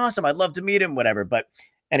 oh, it's fucking awesome. I'd love to meet him, whatever. But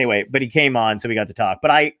anyway, he came on, so we got to talk.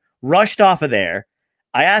 But I rushed off of there.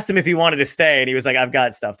 I asked him if he wanted to stay, and he was like, I've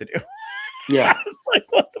got stuff to do. Yeah. I was like,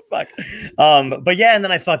 what the fuck? But yeah, and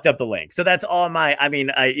then I fucked up the link. So that's all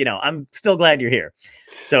I'm still glad you're here.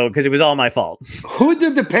 So, because it was all my fault. Who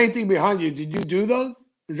did the painting behind you? Did you do those?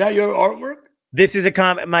 Is that your artwork? This is a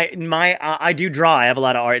I do draw. I have a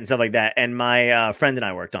lot of art and stuff like that. And my friend and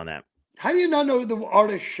I worked on that. How do you not know the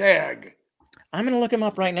artist Shag? I'm going to look him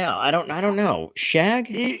up right now. I don't know. Shag?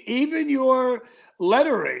 Even your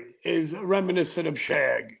lettering is reminiscent of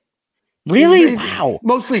Shag. Really? Wow.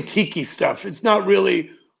 Mostly tiki stuff. It's not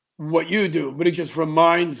really what you do, but it just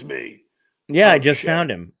reminds me. Yeah, I just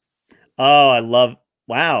found him. Oh,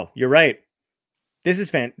 wow, you're right. This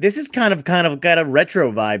is This is kind of got a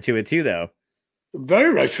retro vibe to it too, though.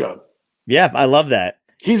 Very retro. Yeah, I love that.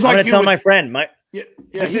 He's like, I'm gonna tell my friend.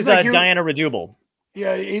 This is like Diana Radubal.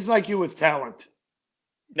 Yeah, he's like you with talent.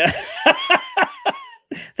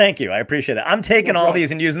 Thank you. I appreciate it. I'm taking all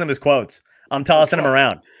these and using them as quotes. I'm tossing them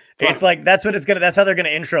around. It's like that's how they're gonna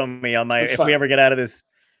intro me on my we ever get out of this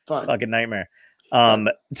fucking nightmare.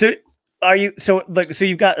 So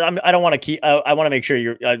you've got I don't want to keep I want to make sure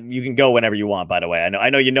you can go whenever you want, by the way.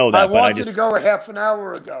 I know you know that. I wanted to go a half an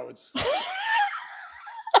hour ago.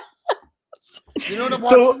 You know what I'm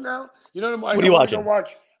watching now? You know what are you watching?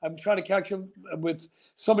 I'm trying to catch up with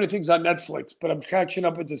so many things on Netflix, but I'm catching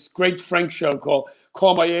up with this great French show called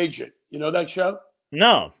Call My Agent. You know that show?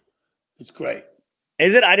 No. It's great.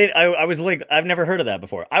 Is it? I was like, I've never heard of that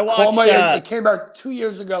before. I watched. It came out 2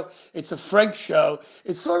 years ago. It's a French show.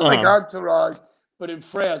 It's sort of like Entourage, but in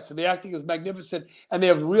France. And the acting is magnificent. And they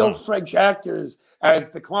have real French actors as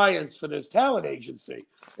the clients for this talent agency.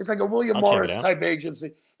 It's like a William Morris type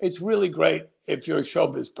agency. It's really great if you're a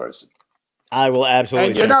showbiz person. I will absolutely.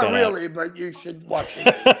 And you're not really, but you should watch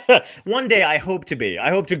it. One day, I hope to be. I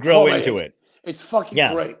hope to grow into it. It's fucking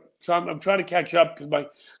great. So I'm trying to catch up because my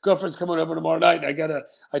girlfriend's coming over tomorrow night. And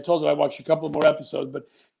I told her I watched a couple more episodes. But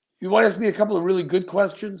you want to ask me a couple of really good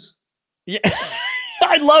questions? Yeah,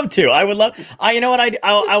 I'd love to. I would love. You know what?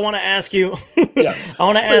 I want to ask you. Yeah. I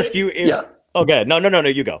want to ask you if. Yeah. Okay. No.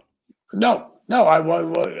 You go. No. I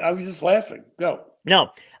was just laughing. Go.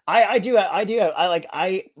 No. I do.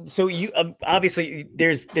 So you obviously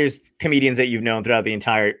there's comedians that you've known throughout the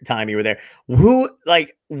entire time you were there. Who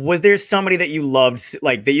was there somebody that you loved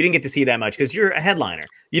that you didn't get to see that much because you're a headliner?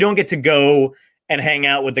 You don't get to go and hang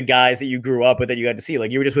out with the guys that you grew up with that you got to see.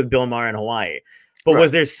 Like you were just with Bill Maher in Hawaii. But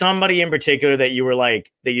was there somebody in particular that you were that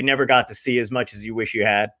you never got to see as much as you wish you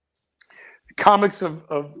had? Comics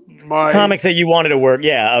comics that you wanted to work.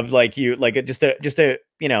 Yeah, of just a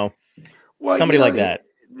somebody like that.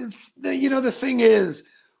 The thing is,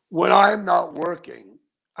 when I'm not working,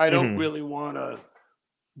 I don't really want to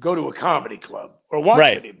go to a comedy club or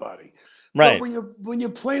watch anybody. Right. But when you're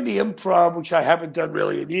playing the Improv, which I haven't done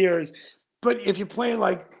really in years, but if you're playing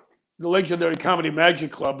like the legendary Comedy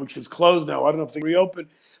Magic Club, which is closed now, I don't know if they reopened.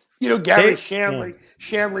 Gary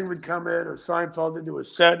Shandling would come in, or Seinfeld would do a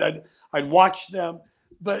set. I'd watch them,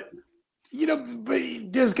 but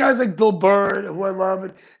there's guys like Bill Burr who I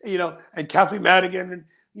love, and Kathy Madigan,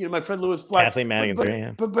 and my friend Lewis Black. Kathleen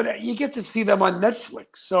Madigan's but you get to see them on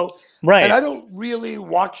Netflix. So and I don't really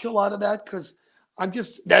watch a lot of that because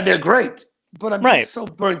they're great, but I'm just so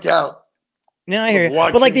burnt out. Yeah, I hear you.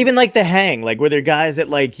 But even The Hang, were there guys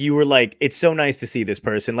that you were it's so nice to see this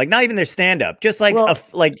person, not even their stand up, just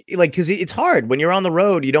because it's hard when you're on the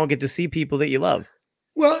road, you don't get to see people that you love.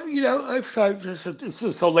 Well, this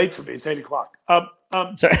is so late for me. It's 8 o'clock.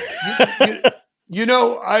 Sorry. You,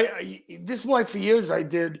 you, this is why for years I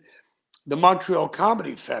did the Montreal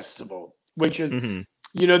Comedy Festival, which is,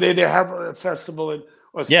 Mhm. they have a festival in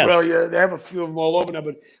Australia. They have a few of them all over now,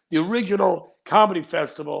 but the original comedy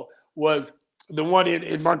festival was the one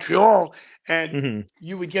in Montreal, and Mhm.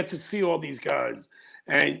 you would get to see all these guys.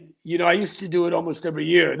 And, I used to do it almost every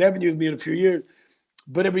year. They haven't used me in a few years.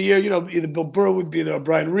 But every year, either Bill Burr would be there, or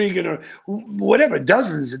Brian Regan, or whatever,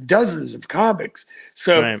 dozens and dozens of comics.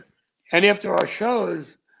 So, Right. and after our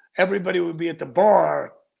shows, everybody would be at the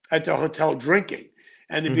bar at the hotel drinking.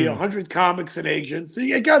 And there'd be 100 comics and agents.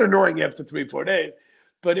 It got annoying after 3-4 days.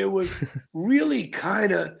 But it was really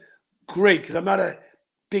kind of great because I'm not a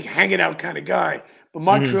big hanging out kind of guy. But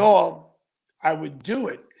Montreal, I would do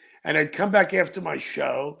it. And I'd come back after my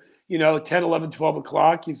show, 10, 11, 12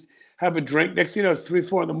 o'clock. You have a drink. Next thing you know, it's 3,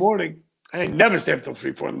 4 in the morning. I never stay up till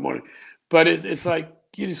 3, 4 in the morning. But it's like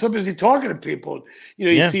you're so busy talking to people.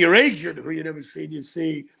 You see your agent who you never seen. You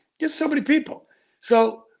see just so many people.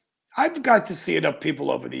 So I've got to see enough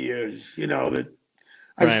people over the years, that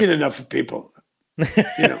I've seen enough of people.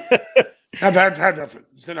 I've had enough.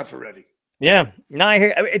 It's enough already. Yeah. No, I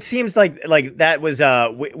hear. It seems like that was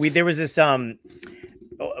we there was this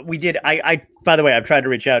we did. I by the way, I've tried to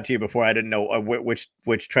reach out to you before. I didn't know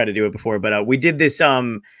which tried to do it before, but we did this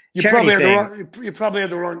You probably have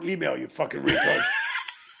the wrong email. You fucking retard.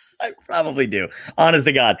 I probably do. Honest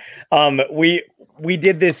to God. We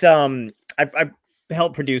did this. I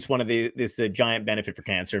helped produce one of this giant benefit for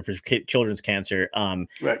cancer, for children's cancer.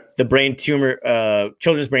 Right. The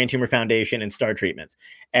Children's Brain Tumor Foundation and Star Treatments.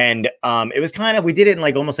 And it was we did it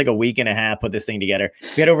in almost a week and a half, put this thing together.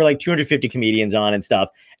 We had over 250 comedians on and stuff.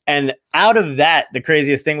 And out of that, the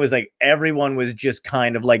craziest thing was everyone was just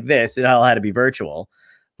kind of like this. It all had to be virtual,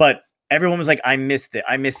 but everyone was like, I missed it.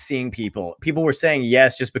 I miss seeing people. People were saying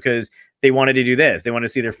yes just because they wanted to do this. They wanted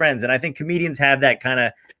to see their friends. And I think comedians have that kind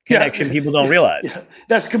of connection people don't realize. Yeah,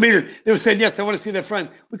 that's comedian. They were saying, yes, they want to see their friend.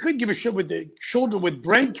 We couldn't give a shit with the children with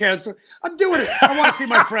brain cancer. I'm doing it. I want to see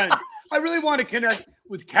my friend. I really want to connect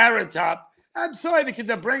with Carrot Top. I'm sorry the kids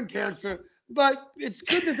have brain cancer, but it's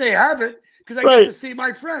good that they have it because I get to see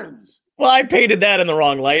my friends. Well, I painted that in the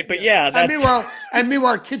wrong light, but yeah. That's... And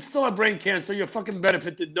meanwhile, kids still have brain cancer. Your fucking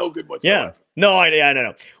benefit did no good whatsoever. Yeah. No, I don't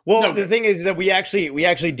know. Well, the thing is that we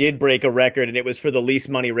actually did break a record, and it was for the least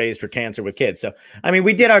money raised for cancer with kids. So, I mean,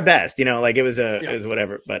 we did our best, it was it was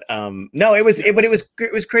whatever. But no, it was it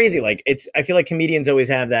was crazy. I feel like comedians always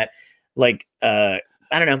have that, I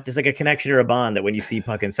don't know, there's a connection or a bond that when you see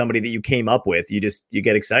fucking somebody that you came up with, you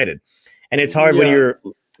get excited. And it's hard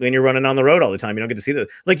when you're running on the road all the time. You don't get to see you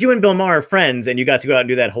and Bill Maher are friends, and you got to go out and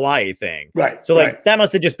do that Hawaii thing. Right. So that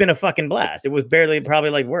must have just been a fucking blast. It was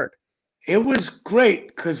probably work. It was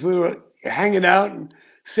great because we were hanging out, and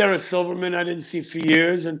Sarah Silverman I didn't see for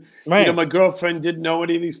years. And, my girlfriend didn't know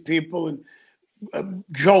any of these people. And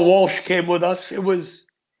Joe Walsh came with us. It was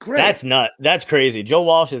great. That's nuts. That's crazy. Joe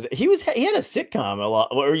Walsh he had a sitcom a lot,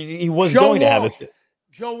 or he was going to have a sitcom.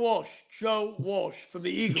 Joe Walsh from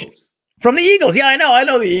the Eagles. From the Eagles, yeah, I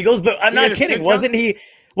know the Eagles, but I'm not kidding. Wasn't they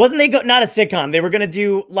not a sitcom? They were going to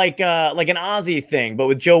do like an Ozzy thing, but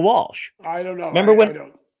with Joe Walsh. I don't know. Remember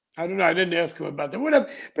when? I don't know. I didn't ask him about that. Whatever.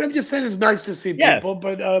 But I'm just saying it's nice to see people.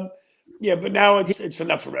 But but now it's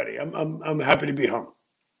enough already. I'm happy to be home.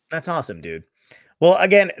 That's awesome, dude. Well,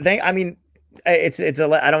 again, it's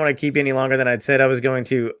I don't want to keep you any longer than I'd said I was going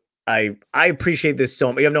to. I appreciate this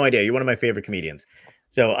so much. You have no idea. You're one of my favorite comedians.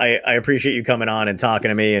 So I appreciate you coming on and talking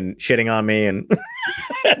to me and shitting on me and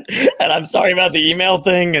and I'm sorry about the email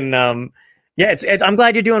thing and I'm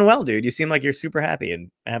glad you're doing well, dude. You seem like you're super happy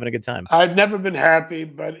and having a good time. I've never been happy,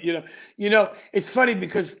 but it's funny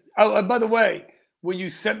because by the way, when you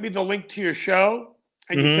sent me the link to your show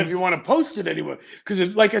and you said if you want to post it anywhere,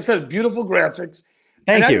 because like I said, beautiful graphics.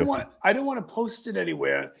 Thank you. I didn't want to post it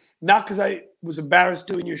anywhere, not because I was embarrassed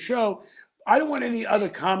doing your show. I don't want any other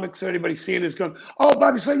comics or anybody seeing this going, oh,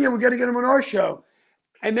 Bobby Flay, we got to get him on our show.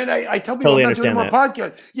 And then I tell people I'm not doing my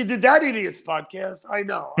podcast. You did that idiot's podcast. I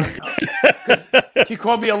know. Because he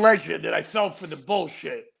called me a legend and I fell for the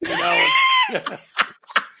bullshit. Yeah.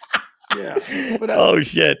 But oh,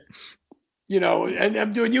 shit. And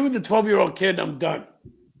I'm doing you and the 12-year-old kid. I'm done.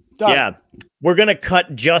 Yeah. We're going to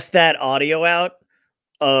cut just that audio out.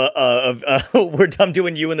 I'm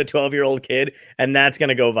doing you and the 12-year-old kid, and that's going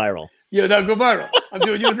to go viral. Yeah, that'll go viral. I'm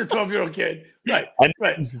doing you and the 12-year-old kid. Right.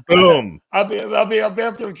 Boom. I'll be up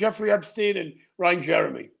there with Jeffrey Epstein and Ryan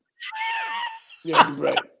Jeremy. Yeah, it'll be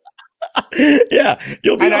great. Yeah,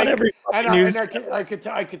 you'll be on every news. I could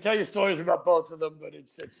tell you stories about both of them, but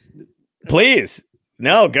it's please.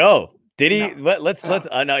 No, go. Did he? No. Let's. No,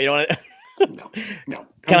 you don't want to. No.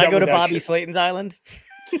 Can I go to Bobby Slayton's island?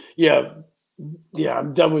 Yeah.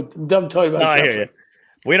 I'm done talking about No, I Jeffrey. hear you.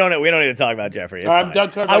 We don't need to talk about Jeffrey. It's I'm fine. done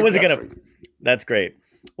talking about I wasn't Jeffrey. That's great.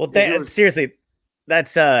 Well, seriously,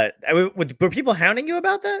 that's were people hounding you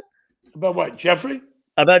about that? About what, Jeffrey?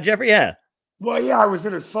 About Jeffrey? Yeah. Well, yeah, I was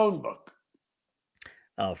in his phone book.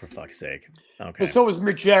 Oh, for fuck's sake. Okay. But so was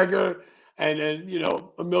Mick Jagger and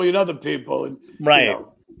a million other people. And right.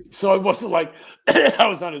 So it wasn't like I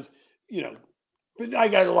was on his, but I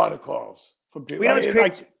got a lot of calls from people.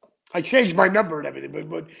 I changed my number and everything,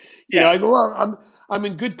 but I go, well, I'm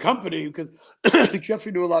in good company because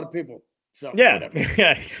Jeffrey knew a lot of people. So yeah,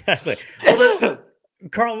 yeah, exactly. Well,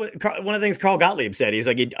 Carl, one of the things Carl Gottlieb said, he's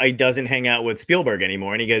like, he doesn't hang out with Spielberg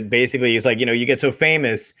anymore, and he's like, you get so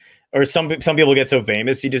famous, or some people get so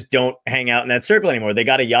famous, you just don't hang out in that circle anymore. They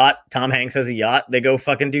got a yacht. Tom Hanks has a yacht. They go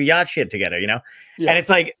fucking do yacht shit together, Yeah. And it's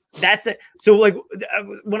like that's it. So like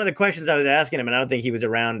one of the questions I was asking him, and I don't think he was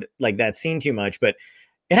around like that scene too much, but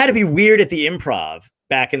it had to be weird at the Improv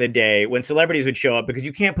back in the day when celebrities would show up because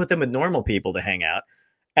you can't put them with normal people to hang out.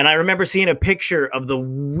 And I remember seeing a picture of the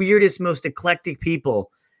weirdest, most eclectic people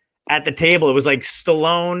at the table. It was like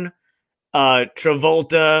Stallone,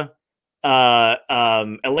 Travolta,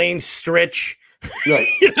 Elaine Stritch. Right.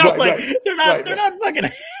 They're not fucking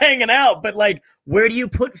hanging out. But like, where do you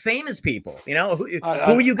put famous people? Who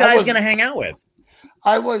are you guys going to hang out with?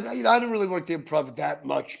 I didn't really work the Improv that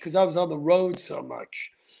much because I was on the road so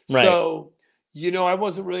much. Right. So, I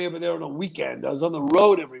wasn't really ever there on a weekend. I was on the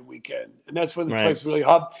road every weekend. And that's when the place really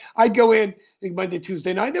hot. I'd go in Monday,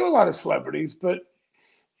 Tuesday night. There were a lot of celebrities, but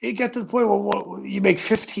it got to the point where you make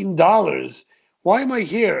 $15. Why am I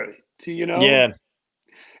here? Yeah.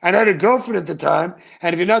 And I had a girlfriend at the time.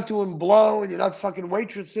 And if you're not doing blow and you're not fucking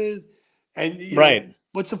waitresses, and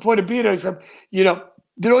what's the point of being there?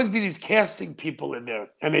 There'd always be these casting people in there,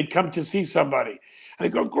 and they'd come to see somebody. And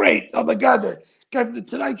I'd go, great. Oh, my God, the guy from The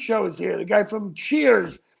Tonight Show is here. The guy from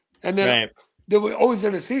Cheers. And then they were always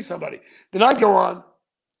there to see somebody. Then I'd go on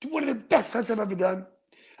to one of the best sets I've ever done.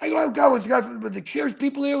 I go, oh, God, was the guy from the Cheers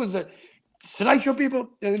people here? Was the Tonight Show people?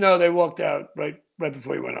 And no, they walked out right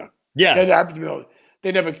before he went on. Yeah. That happened to me.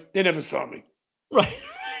 They never saw me. Right.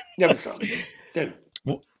 Never saw me.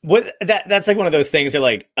 That's like one of those things where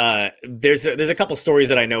like there's a couple stories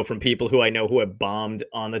that I know from people who I know who have bombed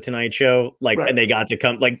on the Tonight Show, and they got to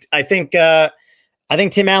come. Like I think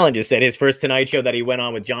Tim Allen just said his first Tonight Show that he went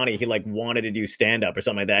on with Johnny, he like wanted to do stand up or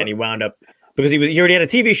something like that, and he wound up because he already had a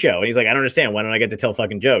TV show, and he's like, I don't understand, why don't I get to tell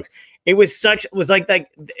fucking jokes? It was like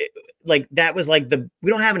that was like we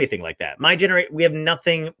don't have anything like that. My generation, we have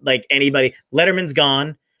nothing like anybody. Letterman's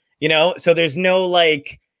gone, so there's no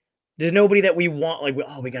like. There's nobody that we want, like,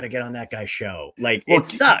 we got to get on that guy's show. Like, it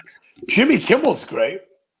sucks. Jimmy Kimmel's great.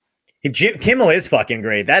 Kimmel is fucking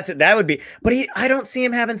great. That would be, but I don't see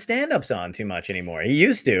him having stand-ups on too much anymore. He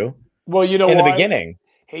used to. Well, in the beginning.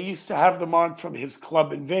 He used to have them on from his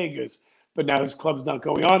club in Vegas, but now his club's not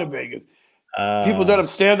going on in Vegas. People don't have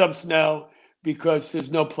stand-ups now because there's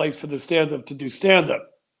no place for the stand-up to do stand-up.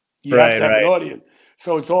 You have to have an audience.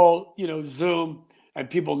 So it's all, Zoom and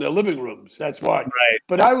people in their living rooms. That's why. Right.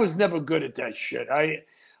 But I was never good at that shit.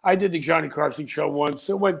 I did the Johnny Carson show once.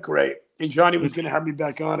 It went great. And Johnny was going to have me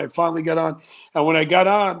back on. I finally got on. And when I got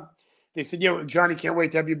on, they said, yeah, Johnny can't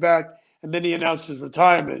wait to have you back. And then he announced his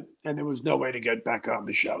retirement, and there was no way to get back on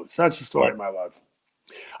the show. So that's the story of my life.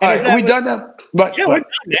 All right, are we done now? But, yeah, we're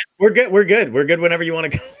done, man. We're good. We're good. We're good whenever you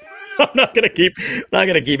want to go. I'm not gonna keep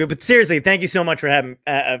it. But seriously, thank you so much for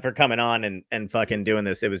for coming on and fucking doing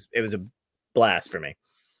this. It was a blast for me.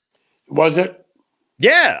 Was it?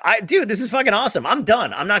 Yeah, dude, this is fucking awesome. I'm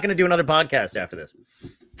done. I'm not going to do another podcast after this.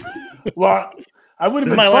 Well, I would have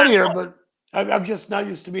been funnier, but I'm just not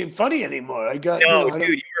used to being funny anymore. Dude,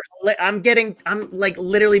 I'm like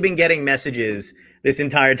literally been getting messages this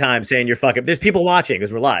entire time saying you're fucking. There's people watching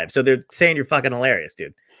because we're live, so they're saying you're fucking hilarious,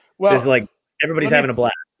 dude. Well, there's like everybody's having a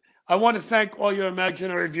blast. I want to thank all your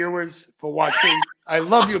imaginary viewers for watching. I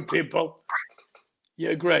love you, people.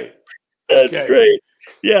 You're great. That's great.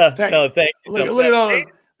 Yeah. Thanks. Look at all those.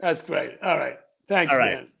 That's great. All right. Thanks,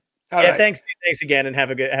 man. All right. Thanks again, and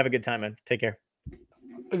have a good time, man. Take care.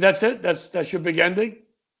 That's it. That's your big ending.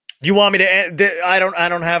 Do you want me to end? I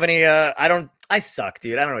don't have any. I suck,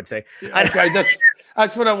 dude. I don't know what to say. Okay,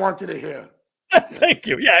 that's what I wanted to hear. Thank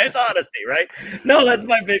you. Yeah, it's honesty, right? No, that's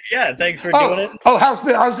my big. Yeah, thanks for doing it. Oh, I was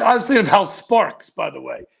thinking of Hal Sparks, by the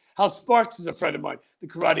way. Hal Sparks is a friend of mine, the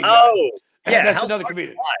karate guy. Oh. Yeah, that's Hal another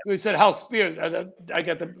comedian. We said Hal Spears. I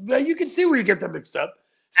got them. You can see where you get them mixed up.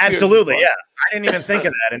 Absolutely, yeah. I didn't even think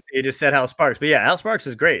of that, and you just said Hal Sparks. But yeah, Hal Sparks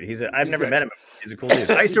is great. I've never met him. He's a cool dude.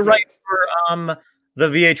 I used to write for the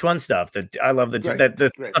VH1 stuff. That I love the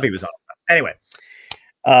stuff he was on. Anyway,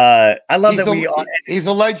 I love he's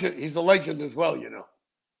a legend. He's a legend as well. You know.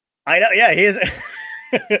 I know. Yeah, he is.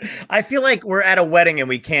 I feel like we're at a wedding and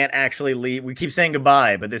we can't actually leave. We keep saying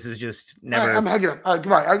goodbye, but this is just never. I'm hanging up.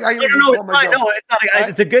 Goodbye. No, it's not.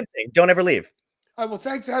 It's a good thing. Don't ever leave. All right, well,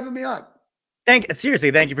 thanks for having me on.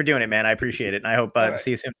 Seriously, thank you for doing it, man. I appreciate it, and I hope to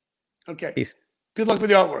see you soon. Okay. Peace. Good luck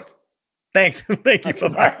with the artwork. Thanks. Thank you.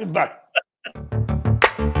 Okay, bye.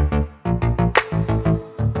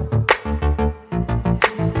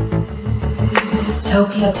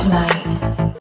 Topia Tonight.